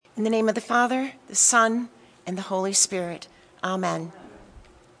In the name of the Father, the Son, and the Holy Spirit. Amen.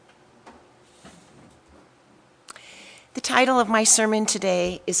 The title of my sermon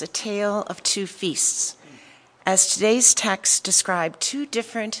today is A Tale of Two Feasts, as today's text describes two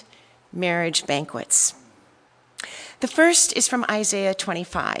different marriage banquets. The first is from Isaiah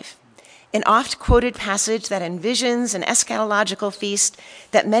 25, an oft-quoted passage that envisions an eschatological feast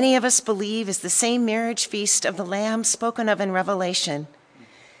that many of us believe is the same marriage feast of the Lamb spoken of in Revelation.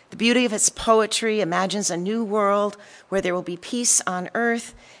 The beauty of its poetry imagines a new world where there will be peace on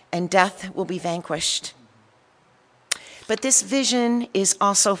earth and death will be vanquished. But this vision is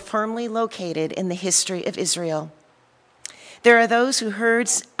also firmly located in the history of Israel. There are those who heard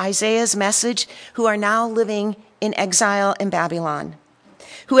Isaiah's message who are now living in exile in Babylon,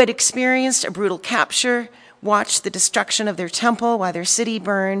 who had experienced a brutal capture, watched the destruction of their temple while their city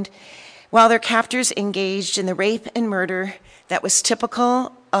burned, while their captors engaged in the rape and murder that was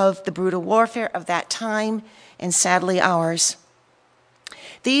typical of the brutal warfare of that time and sadly ours.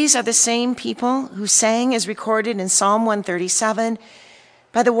 These are the same people who sang, as recorded in Psalm 137,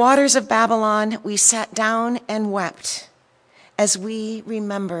 "By the waters of Babylon we sat down and wept as we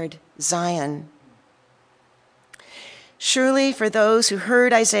remembered Zion." Surely for those who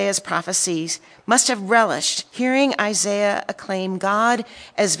heard Isaiah's prophecies must have relished hearing Isaiah acclaim God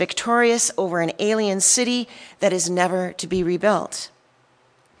as victorious over an alien city that is never to be rebuilt.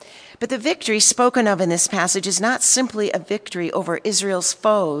 But the victory spoken of in this passage is not simply a victory over Israel's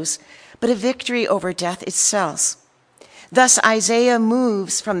foes, but a victory over death itself. Thus, Isaiah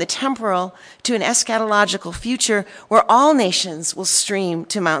moves from the temporal to an eschatological future where all nations will stream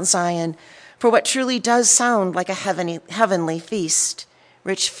to Mount Zion for what truly does sound like a heavenly feast,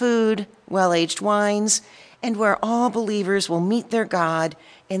 rich food, well-aged wines, and where all believers will meet their God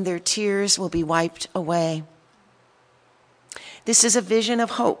and their tears will be wiped away. This is a vision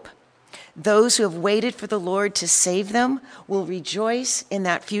of hope. Those who have waited for the Lord to save them will rejoice in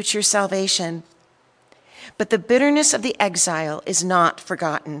that future salvation. But the bitterness of the exile is not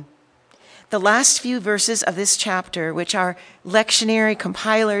forgotten. The last few verses of this chapter, which our lectionary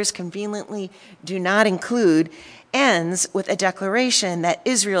compilers conveniently do not include, ends with a declaration that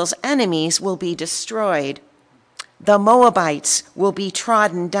Israel's enemies will be destroyed. The Moabites will be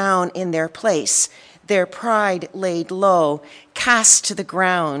trodden down in their place, their pride laid low, cast to the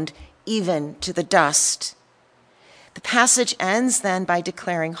ground, even to the dust. The passage ends then by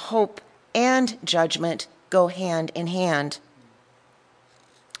declaring hope and judgment go hand in hand.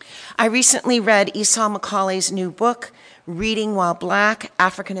 I recently read Esau McCaulley's new book, Reading While Black,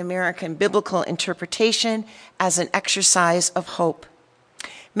 African American Biblical Interpretation as an Exercise of Hope.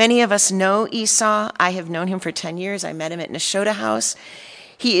 Many of us know Esau. I have known him for 10 years. I met him at Nashotah House.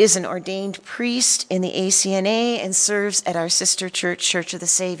 He is an ordained priest in the ACNA and serves at our sister church, Church of the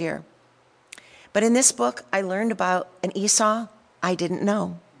Savior. But in this book, I learned about an Esau I didn't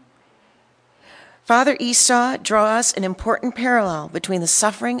know. Father Esau draws an important parallel between the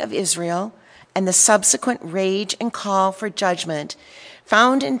suffering of Israel and the subsequent rage and call for judgment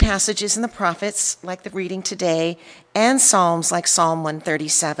found in passages in the prophets, like the reading today, and Psalms like Psalm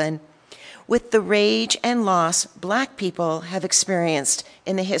 137, with the rage and loss Black people have experienced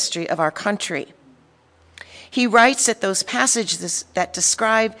in the history of our country. He writes that those passages that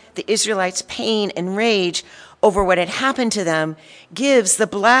describe the Israelites' pain and rage over what had happened to them gives the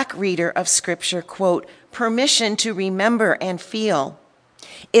Black reader of Scripture, quote, permission to remember and feel.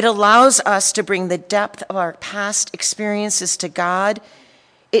 It allows us to bring the depth of our past experiences to God.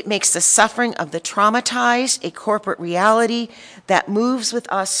 It makes the suffering of the traumatized a corporate reality that moves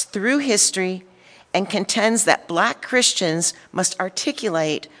with us through history and contends that Black Christians must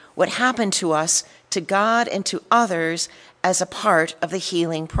articulate what happened to us to God and to others as a part of the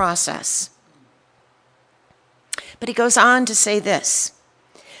healing process. But he goes on to say this: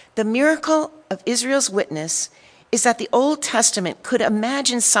 the miracle of Israel's witness is that the Old Testament could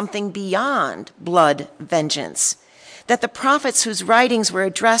imagine something beyond blood vengeance, that the prophets whose writings were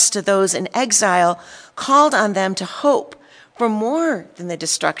addressed to those in exile called on them to hope for more than the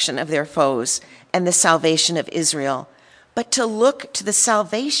destruction of their foes and the salvation of Israel, but to look to the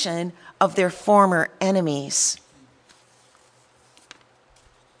salvation of their former enemies.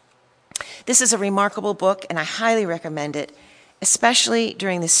 This is a remarkable book, and I highly recommend it, especially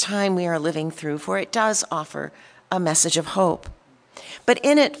during this time we are living through, for it does offer a message of hope. But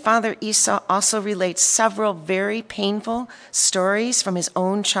in it, Father Esau also relates several very painful stories from his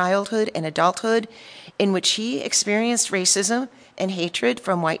own childhood and adulthood in which he experienced racism and hatred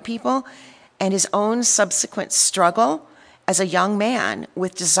from white people, and his own subsequent struggle as a young man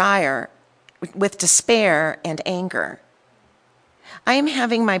with despair and anger. I am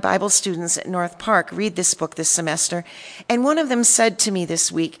having my Bible students at North Park read this book this semester, and one of them said to me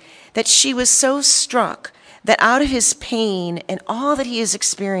this week that she was so struck that out of his pain and all that he has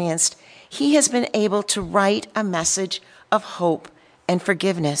experienced, he has been able to write a message of hope and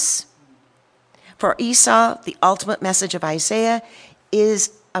forgiveness. For Esau, the ultimate message of Isaiah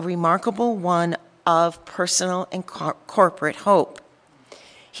is a remarkable one of personal and corporate hope.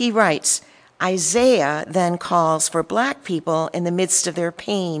 He writes, Isaiah then calls for Black people in the midst of their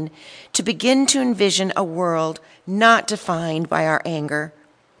pain to begin to envision a world not defined by our anger.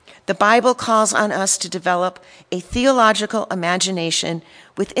 The Bible calls on us to develop a theological imagination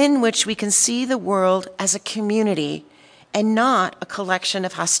within which we can see the world as a community and not a collection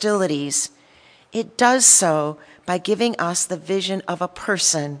of hostilities. It does so by giving us the vision of a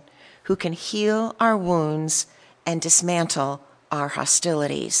person who can heal our wounds and dismantle our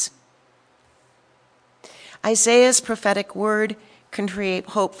hostilities. Isaiah's prophetic word can create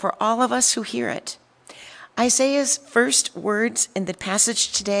hope for all of us who hear it. Isaiah's first words in the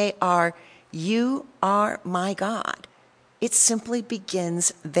passage today are, "You are my God." It simply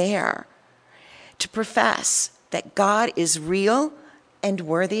begins there, to profess that God is real and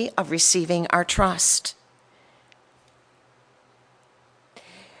worthy of receiving our trust.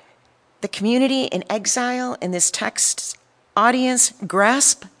 The community in exile in this text's audience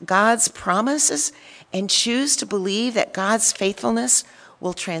grasp God's promises and choose to believe that God's faithfulness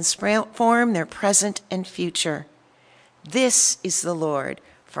will transform their present and future. This is the Lord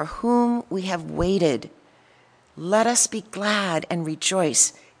for whom we have waited. Let us be glad and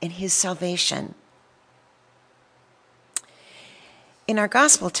rejoice in his salvation. In our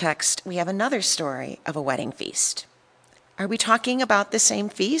gospel text, we have another story of a wedding feast. Are we talking about the same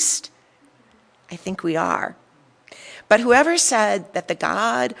feast? I think we are. But whoever said that the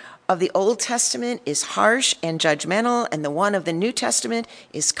God of the Old Testament is harsh and judgmental and the one of the New Testament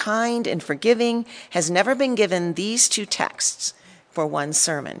is kind and forgiving has never been given these two texts for one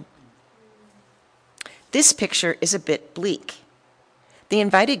sermon. This picture is a bit bleak. The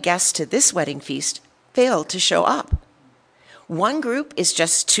invited guests to this wedding feast failed to show up. One group is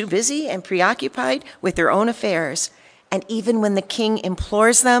just too busy and preoccupied with their own affairs, and even when the king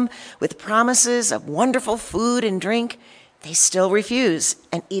implores them with promises of wonderful food and drink, they still refuse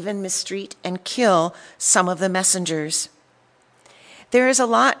and even mistreat and kill some of the messengers. There is a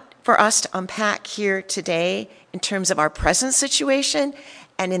lot for us to unpack here today in terms of our present situation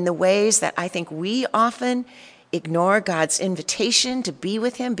and in the ways that I think we often ignore God's invitation to be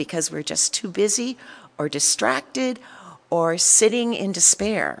with him because we're just too busy or distracted or sitting in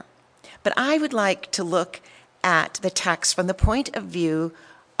despair. But I would like to look at the text from the point of view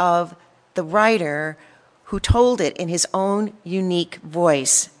of the writer who told it in his own unique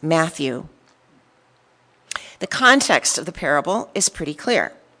voice, Matthew. The context of the parable is pretty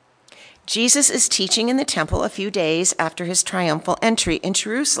clear. Jesus is teaching in the temple a few days after his triumphal entry in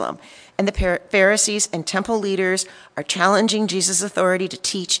Jerusalem, and the Pharisees and temple leaders are challenging Jesus' authority to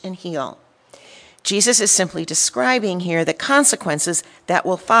teach and heal. Jesus is simply describing here the consequences that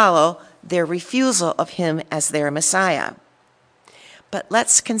will follow their refusal of him as their Messiah. But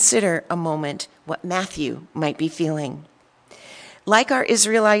let's consider a moment what Matthew might be feeling. Like our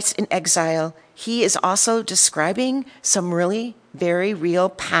Israelites in exile, he is also describing some really very real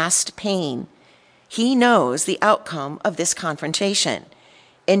past pain. He knows the outcome of this confrontation.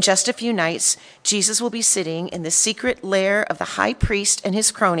 In just a few nights, Jesus will be sitting in the secret lair of the high priest and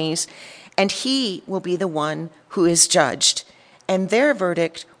his cronies, and he will be the one who is judged, and their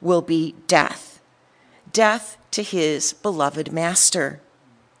verdict will be death. Death to his beloved master.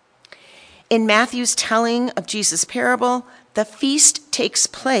 In Matthew's telling of Jesus' parable, the feast takes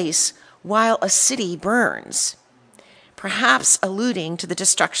place while a city burns, perhaps alluding to the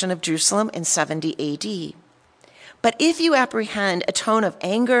destruction of Jerusalem in 70 AD. But if you apprehend a tone of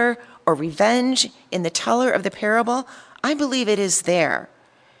anger or revenge in the teller of the parable, I believe it is there.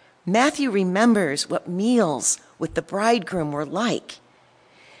 Matthew remembers what meals with the bridegroom were like.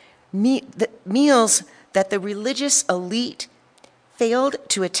 The meals that the religious elite failed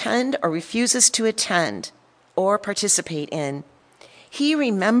to attend or refuses to attend or participate in. He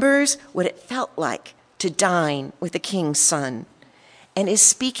remembers what it felt like to dine with the king's son and is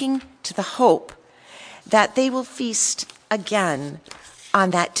speaking to the hope that they will feast again on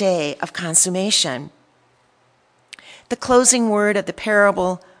that day of consummation. The closing word of the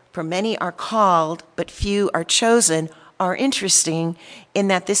parable, "For many are called, but few are chosen," are interesting in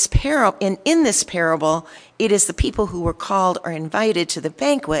that in this parable, it is the people who were called or invited to the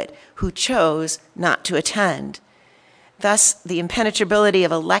banquet who chose not to attend. Thus, the impenetrability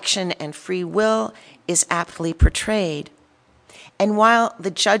of election and free will is aptly portrayed. And while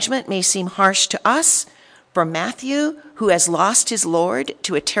the judgment may seem harsh to us, for Matthew, who has lost his Lord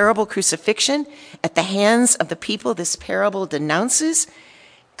to a terrible crucifixion at the hands of the people this parable denounces,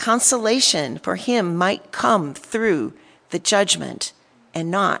 consolation for him might come through the judgment and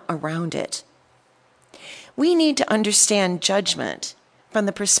not around it. We need to understand judgment from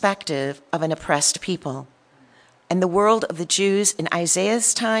the perspective of an oppressed people and the world of the Jews in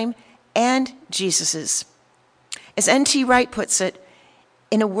Isaiah's time and Jesus's. As N.T. Wright puts it,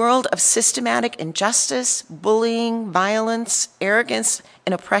 in a world of systematic injustice, bullying, violence, arrogance,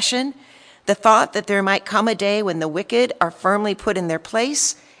 and oppression, the thought that there might come a day when the wicked are firmly put in their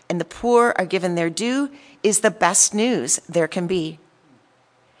place and the poor are given their due is the best news there can be.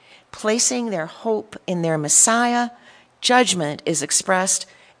 Placing their hope in their Messiah, judgment is expressed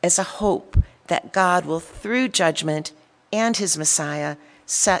as a hope that God will, through judgment and his Messiah,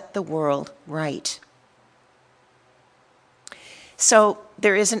 set the world right. So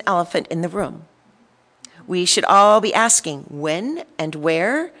there is an elephant in the room. We should all be asking, when and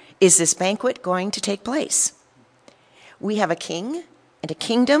where is this banquet going to take place? We have a king and a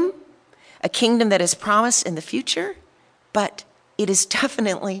kingdom that is promised in the future, but it is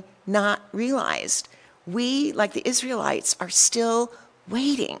definitely not realized. We, like the Israelites, are still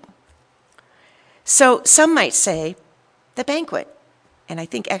waiting. So some might say the banquet, and I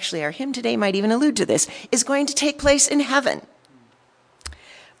think actually our hymn today might even allude to this, is going to take place in heaven.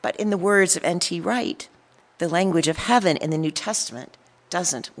 But in the words of N.T. Wright, the language of heaven in the New Testament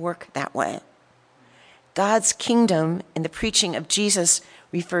doesn't work that way. God's kingdom in the preaching of Jesus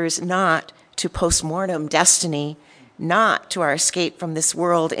refers not to post-mortem destiny, not to our escape from this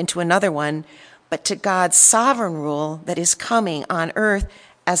world into another one, but to God's sovereign rule that is coming on earth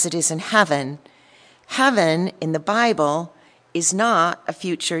as it is in heaven. Heaven in the Bible is not a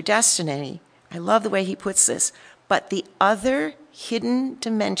future destiny. I love the way he puts this, but the other hidden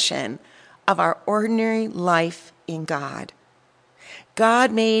dimension of our ordinary life in God. God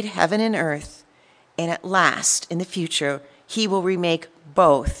made heaven and earth, and at last, in the future, he will remake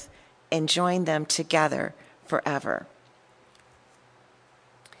both and join them together forever.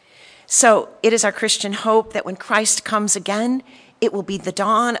 So it is our Christian hope that when Christ comes again, it will be the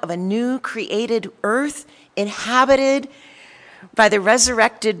dawn of a new created earth inhabited by the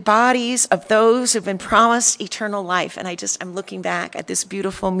resurrected bodies of those who've been promised eternal life. And I'm looking back at this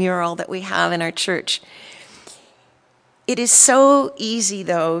beautiful mural that we have in our church. It is so easy,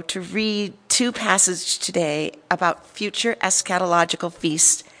 though, to read two passages today about future eschatological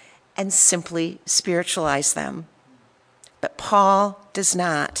feasts and simply spiritualize them. But Paul does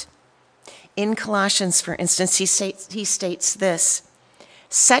not. In Colossians, for instance, he states this: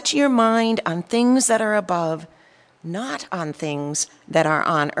 "Set your mind on things that are above, not on things that are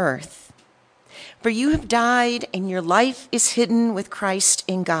on earth. For you have died, and your life is hidden with Christ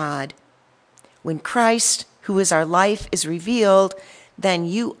in God. When Christ, who is our life, is revealed, then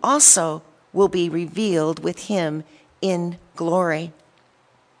you also will be revealed with him in glory."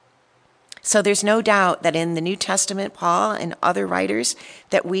 So there's no doubt that in the New Testament, Paul and other writers,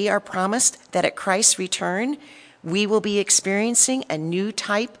 that we are promised that at Christ's return, we will be experiencing a new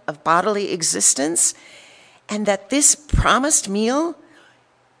type of bodily existence, and that this promised meal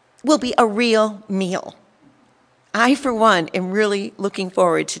will be a real meal. I, for one, am really looking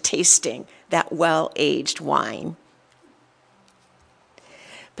forward to tasting that well-aged wine.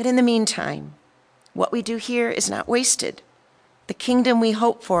 But in the meantime, what we do here is not wasted. The kingdom we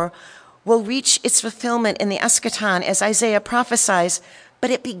hope for will reach its fulfillment in the eschaton, as Isaiah prophesies, but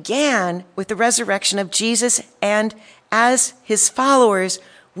it began with the resurrection of Jesus, and as his followers,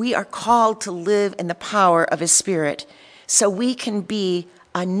 we are called to live in the power of his Spirit, so we can be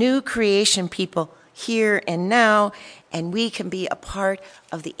a new creation people here and now, and we can be a part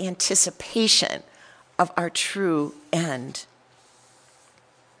of the anticipation of our true end.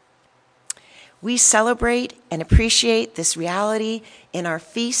 We celebrate and appreciate this reality in our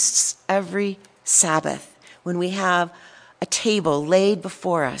feasts every Sabbath, when we have a table laid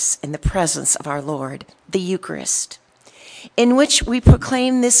before us in the presence of our Lord, the Eucharist, in which we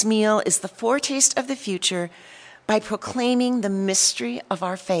proclaim this meal is the foretaste of the future by proclaiming the mystery of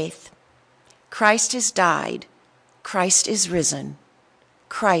our faith. Christ has died. Christ is risen.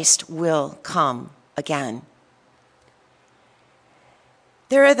 Christ will come again.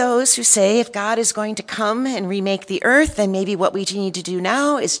 There are those who say if God is going to come and remake the earth, then maybe what we need to do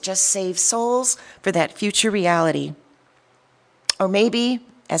now is just save souls for that future reality. Or maybe,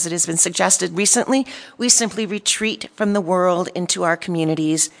 as it has been suggested recently, we simply retreat from the world into our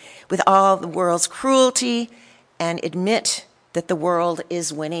communities with all the world's cruelty and admit that the world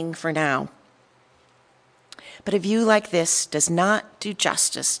is winning for now. But a view like this does not do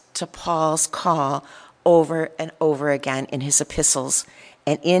justice to Paul's call over and over again in his epistles,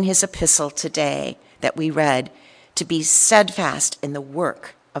 and in his epistle today that we read, to be steadfast in the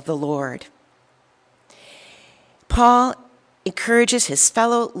work of the Lord. Paul encourages his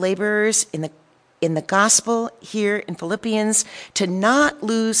fellow laborers in the gospel here in Philippians to not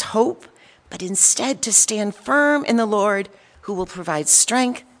lose hope, but instead to stand firm in the Lord, who will provide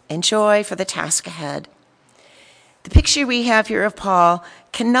strength and joy for the task ahead. The picture we have here of Paul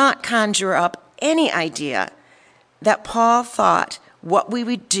cannot conjure up any idea that Paul thought what we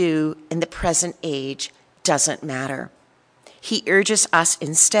would do in the present age doesn't matter. He urges us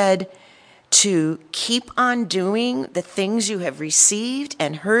instead to keep on doing the things you have received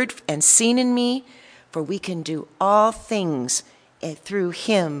and heard and seen in me, for we can do all things through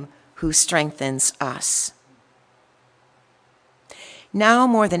him who strengthens us. Now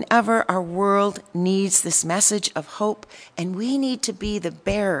more than ever, our world needs this message of hope, and we need to be the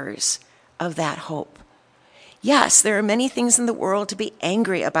bearers of that hope. Yes, there are many things in the world to be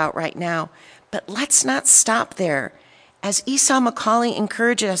angry about right now, but let's not stop there. As Esau McCaulley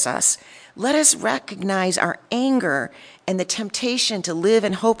encourages us, let us recognize our anger and the temptation to live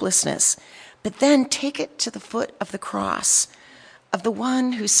in hopelessness, but then take it to the foot of the cross of the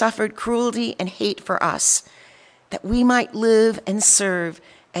one who suffered cruelty and hate for us, that we might live and serve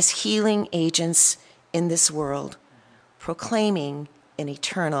as healing agents in this world, proclaiming an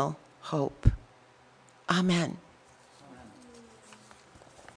eternal hope. Amen.